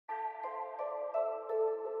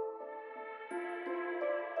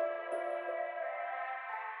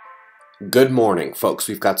Good morning, folks.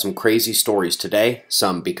 We've got some crazy stories today,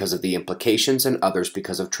 some because of the implications and others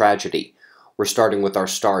because of tragedy. We're starting with our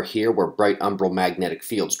star here, where bright umbral magnetic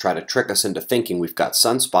fields try to trick us into thinking we've got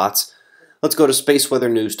sunspots. Let's go to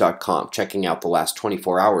spaceweathernews.com, checking out the last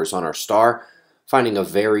 24 hours on our star, finding a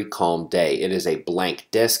very calm day. It is a blank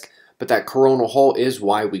disk, but that coronal hole is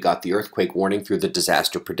why we got the earthquake warning through the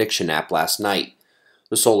disaster prediction app last night.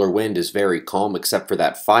 The solar wind is very calm except for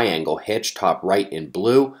that phi angle hitch top right in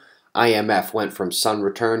blue. IMF went from sun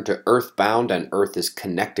return to earthbound, and Earth is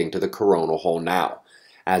connecting to the coronal hole now.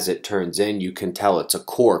 As it turns in, you can tell it's a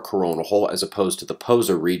core coronal hole as opposed to the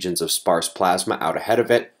poser regions of sparse plasma out ahead of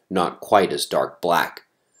it, not quite as dark black.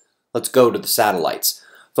 Let's go to the satellites.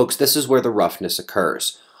 Folks, this is where the roughness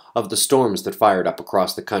occurs. Of the storms that fired up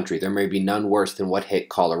across the country, there may be none worse than what hit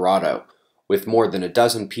Colorado, with more than a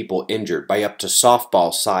dozen people injured by up to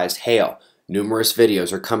softball-sized hail. Numerous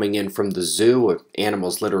videos are coming in from the zoo of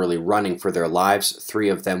animals literally running for their lives. 3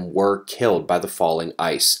 of them were killed by the falling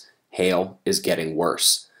ice. Hail is getting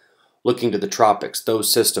worse. Looking to the tropics,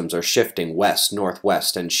 those systems are shifting west,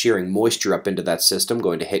 northwest, and shearing moisture up into that system,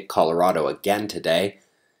 going to hit Colorado again today.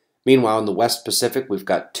 Meanwhile, in the West Pacific, we've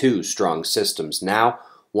got 2 strong systems now.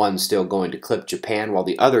 One still going to clip Japan, while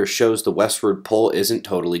the other shows the westward pole isn't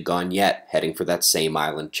totally gone yet, heading for that same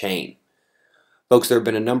island chain. Folks, there have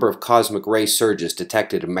been a number of cosmic ray surges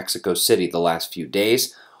detected in Mexico City the last few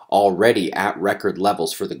days, already at record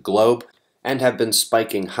levels for the globe, and have been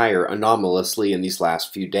spiking higher anomalously in these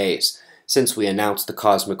last few days. Since we announced the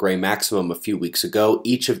cosmic ray maximum a few weeks ago,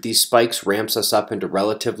 each of these spikes ramps us up into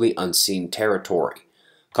relatively unseen territory.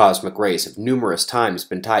 Cosmic rays have numerous times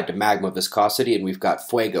been tied to magma viscosity, and we've got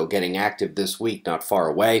Fuego getting active this week not far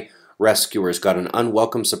away. Rescuers got an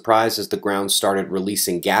unwelcome surprise as the ground started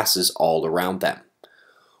releasing gases all around them.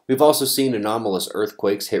 We've also seen anomalous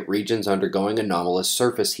earthquakes hit regions undergoing anomalous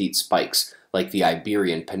surface heat spikes, like the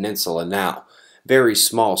Iberian Peninsula now. Very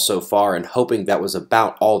small so far, and hoping that was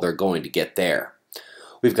about all they're going to get there.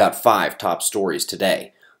 We've got 5 top stories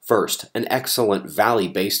today. First, an excellent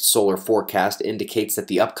valley-based solar forecast indicates that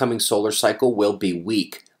the upcoming solar cycle will be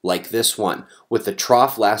weak, like this one, with the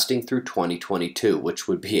trough lasting through 2022, which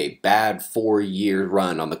would be a bad 4-year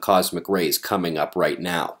run on the cosmic rays coming up right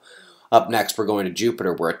now. Up next, we're going to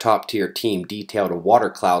Jupiter, where a top-tier team detailed a water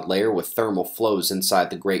cloud layer with thermal flows inside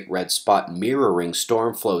the Great Red Spot mirroring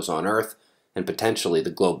storm flows on Earth and potentially the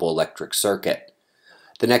global electric circuit.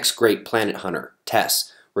 The next great planet hunter,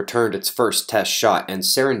 Tess, returned its first test shot and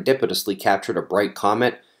serendipitously captured a bright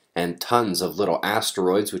comet and tons of little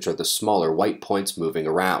asteroids, which are the smaller white points moving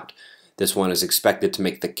around. This one is expected to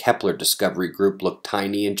make the Kepler Discovery Group look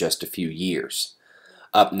tiny in just a few years.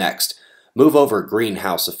 Up next, move over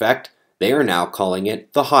greenhouse effect. They are now calling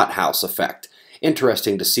it the hothouse effect.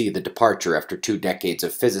 Interesting to see the departure after 2 decades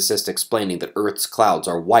of physicists explaining that Earth's clouds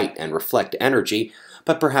are white and reflect energy,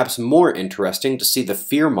 but perhaps more interesting to see the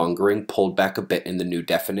fear-mongering pulled back a bit in the new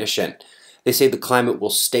definition. They say the climate will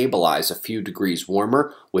stabilize a few degrees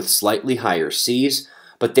warmer with slightly higher seas,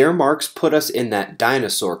 but their marks put us in that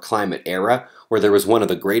dinosaur climate era where there was one of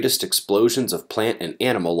the greatest explosions of plant and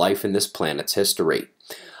animal life in this planet's history.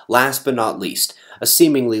 Last but not least, a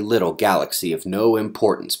seemingly little galaxy of no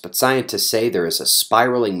importance, but scientists say there is a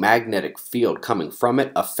spiraling magnetic field coming from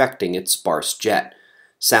it affecting its sparse jet.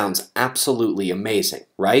 Sounds absolutely amazing,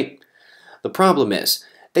 right? The problem is,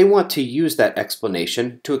 they want to use that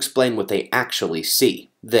explanation to explain what they actually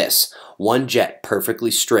see. This, one jet perfectly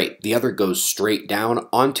straight, the other goes straight down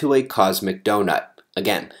onto a cosmic donut.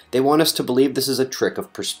 Again, they want us to believe this is a trick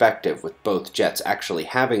of perspective, with both jets actually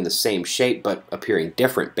having the same shape but appearing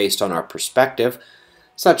different based on our perspective.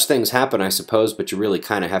 Such things happen, I suppose, but you really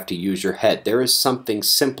kind of have to use your head. There is something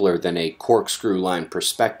simpler than a corkscrew line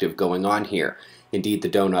perspective going on here. Indeed, the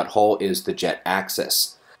donut hole is the jet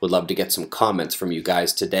axis. Would love to get some comments from you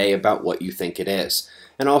guys today about what you think it is.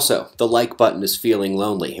 And also, the like button is feeling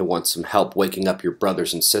lonely. It wants some help waking up your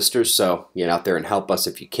brothers and sisters, so get out there and help us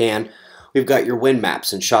if you can. We've got your wind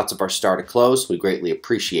maps and shots of our star to close. We greatly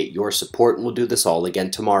appreciate your support, and we'll do this all again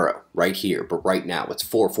tomorrow, right here. But right now, it's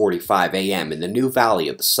 4:45 a.m. in the new Valley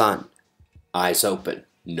of the Sun. Eyes open,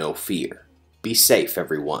 no fear. Be safe,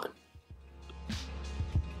 everyone.